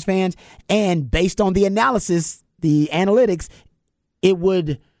Bay Packers fans. And based on the analysis, the analytics,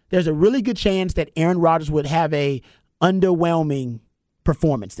 there's a really good chance that Aaron Rodgers would have a underwhelming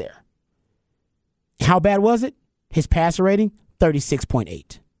performance there. How bad was it? His passer rating,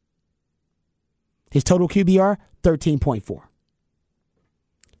 36.8. His total QBR, 13.4.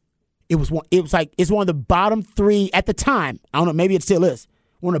 It's one of the bottom 3 at the time. I don't know, maybe it still is.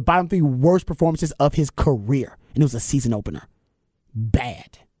 One of the bottom 3 worst performances of his career. And it was a season opener.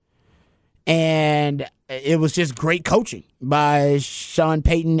 Bad. And it was just great coaching by Sean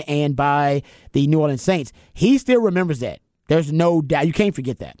Payton and by the New Orleans Saints. He still remembers that. There's no doubt. You can't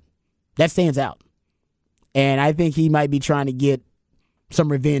forget that. That stands out. And I think he might be trying to get some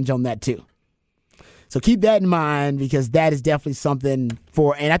revenge on that too. So keep that in mind because that is definitely something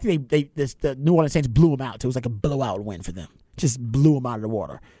for. And I think the New Orleans Saints blew him out too. It was like a blowout win for them. Just blew him out of the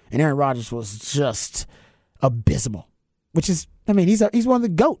water. And Aaron Rodgers was just abysmal. Which is, he's one of the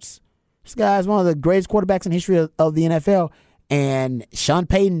GOATs. This guy is one of the greatest quarterbacks in the history of the NFL. And Sean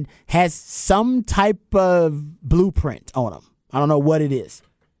Payton has some type of blueprint on him. I don't know what it is.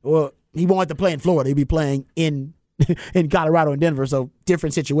 Well, he won't have to play in Florida. He'll be playing in Colorado and Denver, so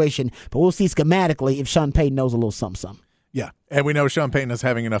different situation. But we'll see schematically if Sean Payton knows a little something. Yeah, and we know Sean Payton is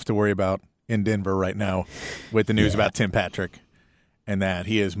having enough to worry about in Denver right now with the news about Tim Patrick and that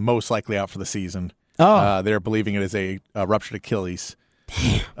he is most likely out for the season. They're believing it is a ruptured Achilles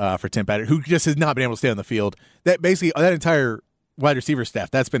for Tim Patrick, who just has not been able to stay on the field. That entire wide receiver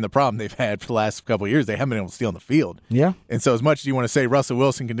staff, that's been the problem they've had for the last couple of years. They haven't been able to stay on the field. Yeah. And so as much as you want to say Russell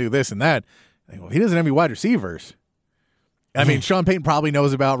Wilson can do this and that, well, he doesn't have any wide receivers. I mean, Sean Payton probably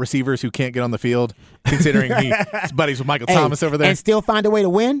knows about receivers who can't get on the field, considering he's buddies with Michael Thomas over there. And still find a way to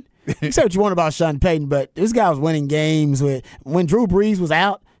win? You say what you want about Sean Payton, but this guy was winning games when Drew Brees was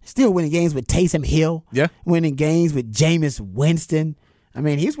out, still winning games with Taysom Hill. Yeah. Winning games with Jameis Winston.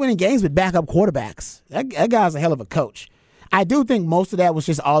 He's winning games with backup quarterbacks. That guy's a hell of a coach. I do think most of that was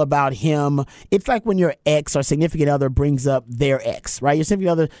just all about him. It's like when your ex or significant other brings up their ex, right? Your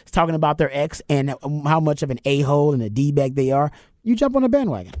significant other is talking about their ex and how much of an a-hole and a D-bag they are. You jump on the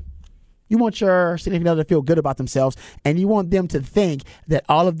bandwagon. You want your significant other to feel good about themselves, and you want them to think that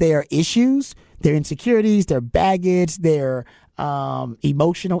all of their issues, their insecurities, their baggage, their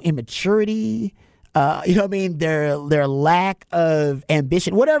emotional immaturity, their lack of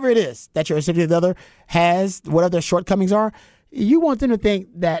ambition, whatever it is that your significant other has, whatever their shortcomings are, you want them to think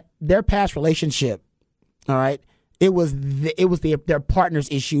that their past relationship, all right, it was their partner's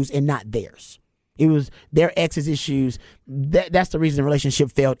issues and not theirs. It was their ex's issues. That's the reason the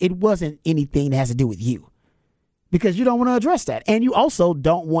relationship failed. It wasn't anything that has to do with you. Because you don't want to address that. And you also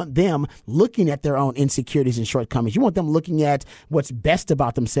don't want them looking at their own insecurities and shortcomings. You want them looking at what's best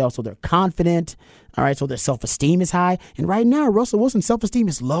about themselves so they're confident, all right, so their self-esteem is high. And right now, Russell Wilson's self-esteem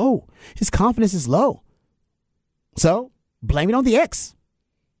is low. His confidence is low. So blame it on the ex.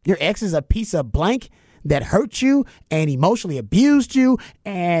 Your ex is a piece of blank that hurt you and emotionally abused you.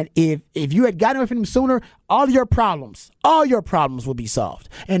 And if you had gotten away from him sooner, all your problems will be solved.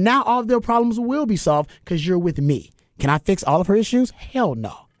 And now all of their problems will be solved because you're with me. Can I fix all of her issues? Hell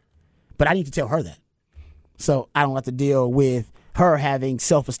no. But I need to tell her that. So I don't have to deal with her having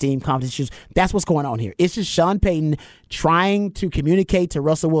self-esteem, confidence issues. That's what's going on here. It's just Sean Payton trying to communicate to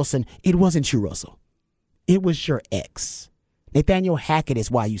Russell Wilson, it wasn't you, Russell. It was your ex. Nathaniel Hackett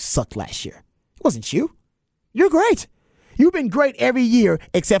is why you sucked last year. It wasn't you. You're great. You've been great every year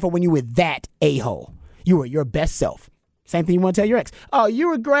except for when you were that a-hole. You were your best self. Same thing you want to tell your ex. Oh, you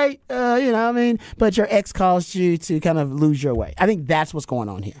were great, but your ex caused you to kind of lose your way. I think that's what's going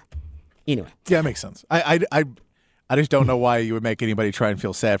on here. Anyway. Yeah, it makes sense. I I just don't know why you would make anybody try and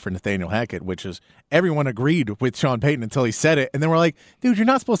feel sad for Nathaniel Hackett, which is everyone agreed with Sean Payton until he said it. And then we're like, dude, you're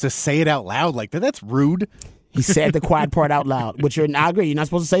not supposed to say it out loud like that. That's rude. He said the quiet part out loud, which I agree. You're not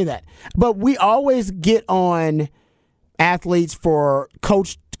supposed to say that. But we always get on athletes for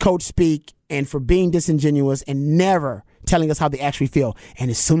coach speak and for being disingenuous and never telling us how they actually feel. And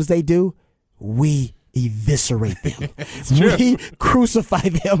as soon as they do, we eviscerate them. We crucify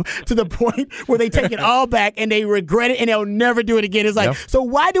them to the point where they take it all back and they regret it and they'll never do it again. It's like, so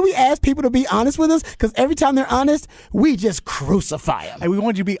why do we ask people to be honest with us? Because every time they're honest, we just crucify them. Hey, we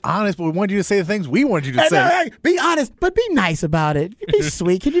want you to be honest, but we want you to say the things we want you to say. Hey, be honest, but be nice about it. Be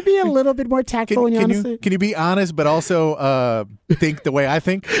sweet. Can you be a little bit more tactful when you're honest? Can you be honest, but also think the way I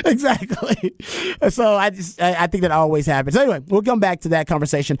think? Exactly. So I think that always happens. So anyway, we'll come back to that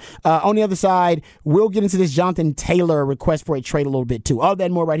conversation. On the other side, we'll get into this Jonathan Taylor request for a trade a little bit too. All that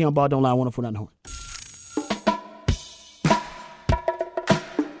and more right here on Ball Don't Lie 104.9 The Horn.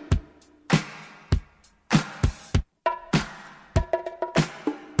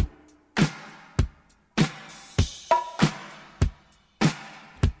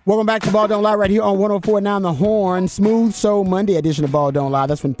 Welcome back to Ball Don't Lie right here on 104.9 The Horn. Smooth Soul Monday edition of Ball Don't Lie.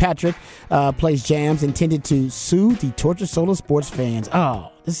 That's when Patrick plays jams intended to soothe the tortured soul of sports fans.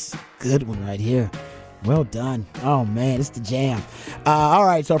 Oh, this is a good one right here. Well done. Oh, man, it's the jam. All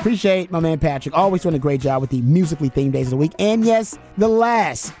right, so appreciate my man Patrick. Always doing a great job with the musically themed days of the week. And, yes, the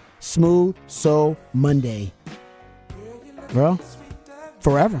last Smooth Soul Monday. Bro,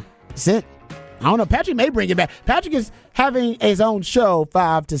 forever. That's it. I don't know. Patrick may bring it back. Patrick is having his own show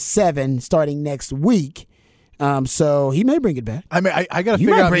 5 to 7 starting next week. So he may bring it back. I mean, I got to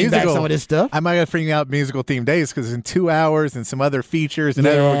figure out bring back some of this stuff. I might got to figure out musical themed days because in 2 hours and some other features and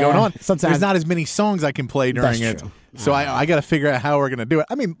everything going on, sometimes there's not as many songs I can play during it. True. So I got to figure out how we're going to do it.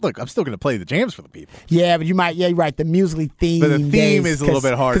 I mean, look, I'm still going to play the jams for the people. Yeah, but you might. Yeah, you're right. The musically themed. But the theme is a little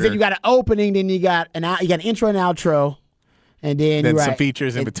bit harder because then you got an opening, then you got an intro and outro. And then some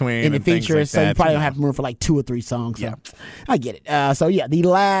features in between. And the features, like so that. You probably don't have room for like 2 or 3 songs. So. Yeah. I get it. So, the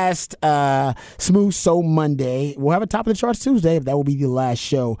last Smooth Soul Monday. We'll have a Top of the Charts Tuesday. That will be the last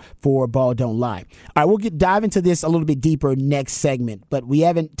show for Ball Don't Lie. All right, we'll dive into this a little bit deeper next segment, but we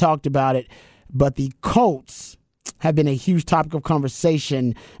haven't talked about it. But the Colts have been a huge topic of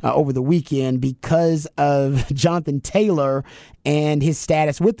conversation over the weekend because of Jonathan Taylor and his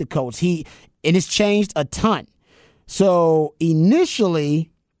status with the Colts. And it's changed a ton. So initially,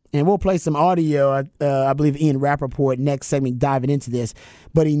 and we'll play some audio, I believe Ian Rappaport next segment diving into this,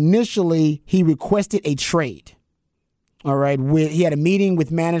 but initially he requested a trade. All right, he had a meeting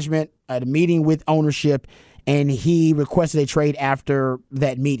with management, a meeting with ownership, and he requested a trade after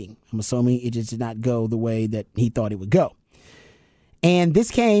that meeting. I'm assuming it just did not go the way that he thought it would go. And this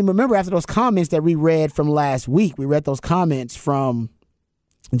came, remember, after those comments that we read from last week. We read those comments from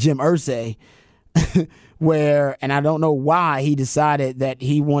Jim Irsay, and I don't know why he decided that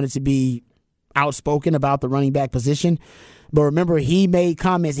he wanted to be outspoken about the running back position. But remember, he made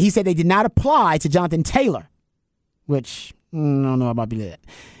comments. He said they did not apply to Jonathan Taylor, which I don't know about that.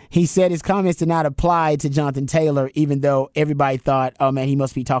 He said his comments did not apply to Jonathan Taylor, even though everybody thought, oh, man, he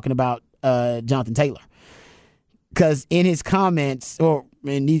must be talking about Jonathan Taylor. Because in his comments,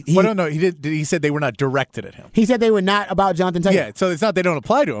 he said they were not directed at him. He said they were not about Jonathan Taylor. Yeah, so it's not they don't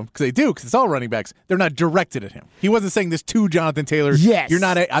apply to him because they do because it's all running backs. They're not directed at him. He wasn't saying this to Jonathan Taylor. Yes,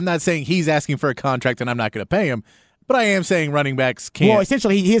 I'm not saying he's asking for a contract and I'm not going to pay him. But I am saying running backs can't. Well,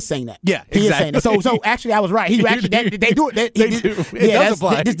 essentially, he is saying that. Yeah, he exactly. is saying that. So actually, I was right. He actually they do it. They do. It does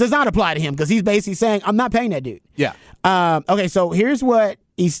apply. This does not apply to him because he's basically saying, "I'm not paying that dude." Yeah. Okay. So here's what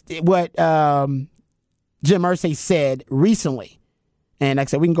Jim Irsay said recently, and like I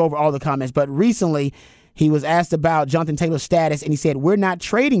said, we can go over all the comments. But recently, he was asked about Jonathan Taylor's status, and he said, "We're not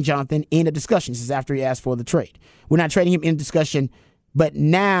trading Jonathan in a discussion." This is after he asked for the trade. We're not trading him in discussion, but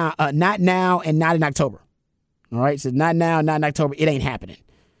now, not now, and not in October. All right, so not now, not in October. It ain't happening.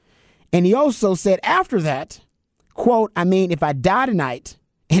 And he also said after that, quote, I mean, if I die tonight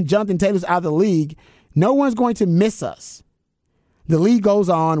and Jonathan Taylor's out of the league, no one's going to miss us. The league goes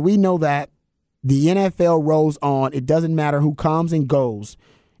on. We know that. The NFL rolls on. It doesn't matter who comes and goes.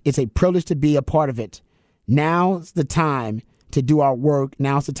 It's a privilege to be a part of it. Now's the time to do our work.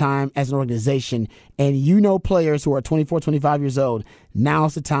 Now's the time as an organization. And you know players who are 24, 25 years old,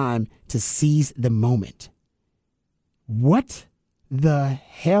 now's the time to seize the moment. What the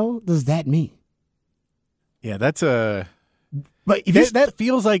hell does that mean? Yeah, that's a. But that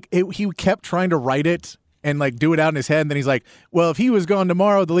feels like he kept trying to write it and like do it out in his head. And then he's like, well, if he was gone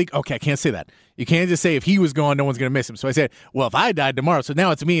tomorrow, the league, okay, I can't say that. You can't just say if he was gone, no one's going to miss him. So I said, well, if I died tomorrow, so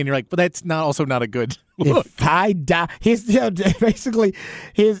now it's me. And you're like, but that's not a good look. If I die, basically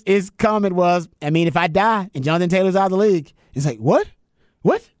his comment was, I mean, if I die and Jonathan Taylor's out of the league, it's like, what?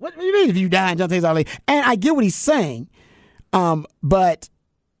 What do you mean if you die and Jonathan Taylor's out of the league? And I get what he's saying, but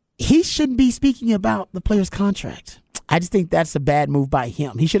he shouldn't be speaking about the player's contract. I just think that's a bad move by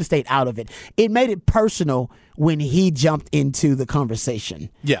him. He should have stayed out of it. It made it personal when he jumped into the conversation.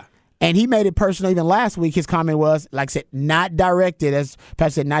 Yeah. And he made it personal even last week. His comment was, like I said, not directed, as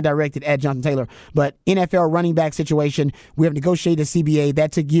Patrick said, not directed at Jonathan Taylor, but NFL running back situation. We have negotiated a CBA.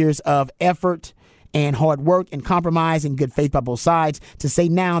 That took years of effort and hard work and compromise and good faith by both sides. To say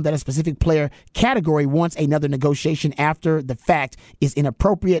now that a specific player category wants another negotiation after the fact is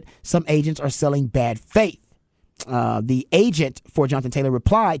inappropriate. Some agents are selling bad faith. The agent for Jonathan Taylor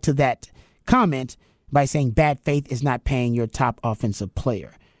replied to that comment by saying bad faith is not paying your top offensive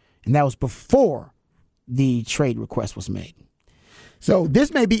player. And that was before the trade request was made. So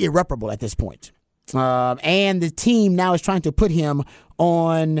this may be irreparable at this point. And the team now is trying to put him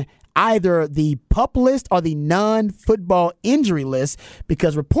on either the PUP list or the non-football injury list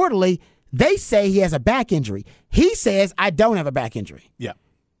because reportedly they say he has a back injury. He says, I don't have a back injury. Yeah.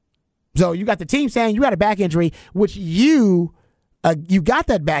 So you got the team saying you got a back injury, which you got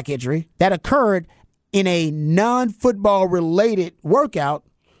that back injury that occurred in a non-football related workout,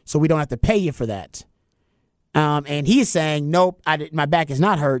 so we don't have to pay you for that. And he's saying, nope, my back is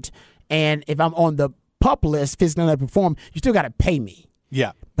not hurt, and if I'm on the PUP list, physically underperform, you still got to pay me.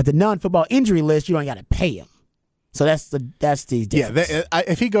 Yeah. But the non-football injury list, you don't got to pay him. So that's the difference. Yeah,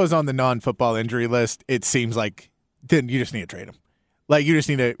 if he goes on the non-football injury list, it seems like then you just need to trade him. Like you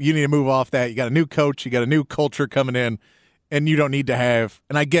need to move off that. You got a new coach, you got a new culture coming in, and you don't need to have.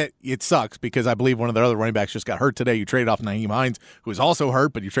 And I get it sucks because I believe one of the other running backs just got hurt today. You traded off Nyheim Hines, who was also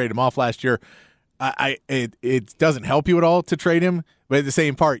hurt, but you traded him off last year. It doesn't help you at all to trade him. But at the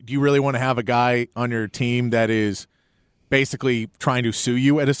same part, do you really want to have a guy on your team that is basically trying to sue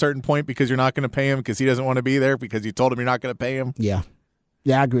you at a certain point because you're not going to pay him because he doesn't want to be there because you told him you're not going to pay him? Yeah.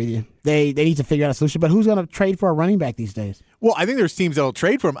 Yeah, I agree with you. They need to figure out a solution. But who's going to trade for a running back these days? Well, I think there's teams that will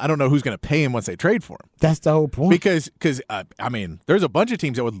trade for him. I don't know who's going to pay him once they trade for him. That's the whole point. Because I mean, there's a bunch of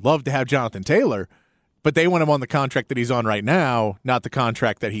teams that would love to have Jonathan Taylor, but they want him on the contract that he's on right now, not the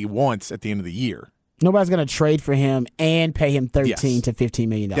contract that he wants at the end of the year. Nobody's going to trade for him and pay him $13 to $15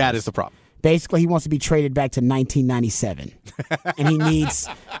 million. That is the problem. Basically, he wants to be traded back to 1997, and he needs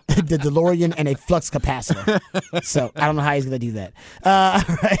the DeLorean and a flux capacitor. So I don't know how he's going to do that. All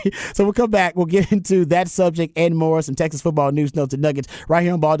right. So we'll come back. We'll get into that subject and more, some Texas football news, notes, and nuggets right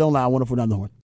here on Ball Don't Lie, 104.9 The Horn.